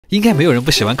应该没有人不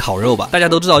喜欢烤肉吧？大家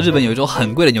都知道日本有一种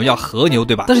很贵的牛叫和牛，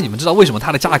对吧？但是你们知道为什么它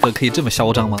的价格可以这么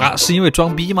嚣张吗？啊，是因为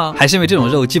装逼吗？还是因为这种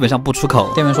肉基本上不出口？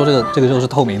店员说这个肉是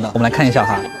透明的，我们来看一下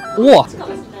它。哇，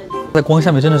在光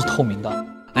下面真的是透明的。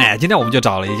哎，今天我们就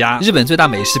找了一家日本最大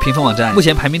美食评分网站，目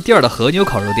前排名第2的和牛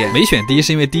烤肉店，没选第一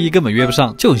是因为第一根本约不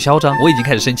上，就很嚣张，我已经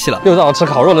开始生气了。又到了吃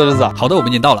烤肉的日子。好的，我们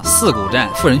已经到了四谷站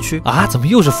富人区啊，怎么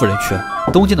又是富人区？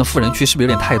东京的富人区是不是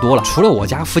有点太多了？除了我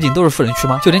家附近都是富人区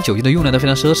吗？就连酒店的用量都非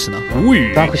常奢侈呢。无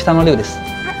语。6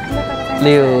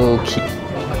期。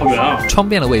好远啊！窗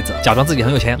边的位子，假装自己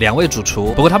很有钱。2位主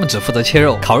厨，不过他们只负责切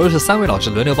肉，烤肉是3位老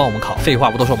师轮流帮我们烤。废话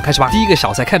不多说，我们开始吧。第一个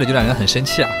小菜看着就让人很生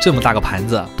气啊，这么大个盘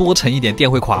子，多盛一点店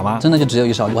会垮吗？真的就只有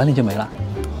一勺，碗里就没了。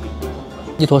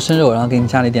一坨生肉，然后给你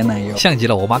加了一点奶油，像极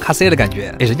了我妈咖啡的感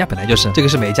觉。哎，人家本来就是，这个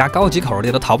是每家高级烤肉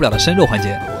店都逃不了的生肉环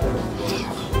节。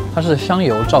它是香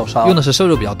油照烧，用的是瘦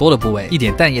肉比较多的部位，一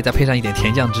点蛋液，再配上一点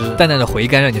甜酱汁，淡淡的回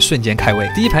甘让你瞬间开胃。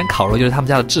第一盘烤肉就是他们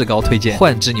家的至高推荐，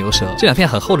幻之牛舌。这2片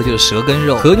很厚的就是舌根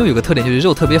肉。和牛有个特点就是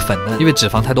肉特别粉嫩，因为脂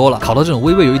肪太多了，烤到这种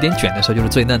微微有一点卷的时候就是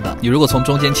最嫩的。你如果从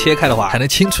中间切开的话，还能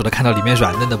清楚的看到里面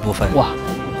软嫩的部分。哇！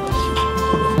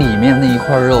里面那一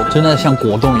块肉真的像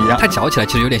果冻一样，它嚼起来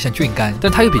其实有点像菌干，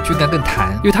但它又比菌干更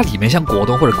弹，因为它里面像果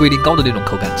冻或者龟苓膏的那种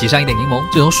口感，挤上一点柠檬，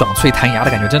这种爽脆弹牙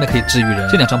的感觉真的可以治愈人。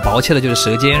这2张薄切的就是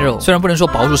舌尖肉，虽然不能说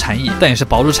薄如蝉翼，但也是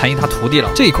薄如蝉翼他徒弟了。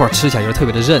这一块吃起来就是特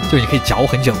别的韧，就是你可以嚼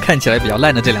很久。看起来比较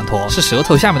烂的这2坨是舌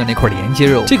头下面的那块连接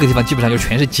肉，这个地方基本上就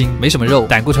全是筋，没什么肉，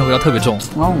胆固醇味道特别重。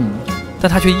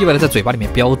但它却意外的在嘴巴里面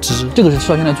飙汁，这个是吃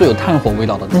到现在最有炭火味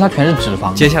道的，因为它全是脂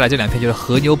肪。接下来这2片就是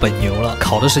和牛本牛了，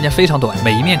烤的时间非常短，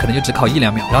每一面可能就只烤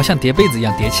1-2秒，然后像叠被子一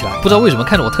样叠起来。不知道为什么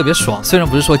看着我特别爽，虽然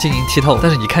不是说晶莹剔透，但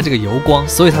是你看这个油光，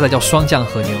所以它才叫双酱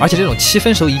和牛。而且这种7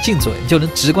分熟一进嘴，你就能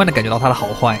直观的感觉到它的好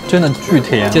坏，真的巨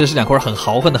甜。接着是2块很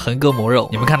豪横的横膈膜肉，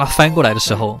你们看它翻过来的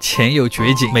时候，前有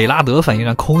绝景，美拉德反应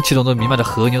让空气中都弥漫着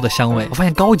和牛的香味。我发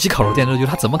现高级烤肉店的肉就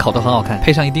它怎么烤都很好看，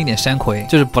配上一丁点山葵，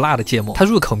就是不辣的芥末，它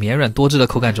入口绵软多汁的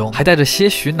口感中还带着些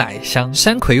许奶香，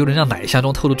山葵又能让奶香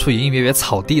中透露出隐隐约约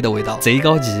草地的味道，贼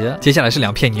高级。接下来是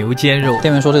2片牛肩肉，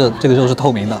店员说这个肉是透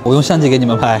明的，我用相机给你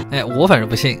们拍。哎，我反正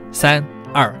不信。3、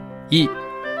2、1。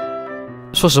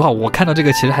说实话，我看到这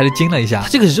个其实还是惊了一下，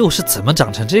这个肉是怎么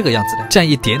长成这个样子的？蘸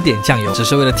一点点酱油，只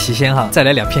是为了提鲜哈。再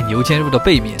来2片牛肩肉的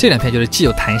背面，这2片就是既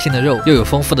有弹性的肉，又有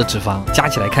丰富的脂肪，加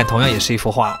起来看同样也是一幅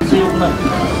画。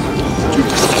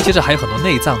接着还有很多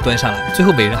内脏端上来，最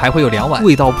后每人还会有2碗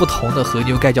味道不同的和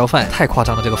牛盖浇饭，太夸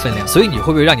张了这个分量。所以你会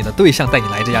不会让你的对象带你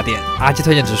来这家店？阿鸡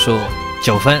推荐指数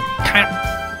9分，看。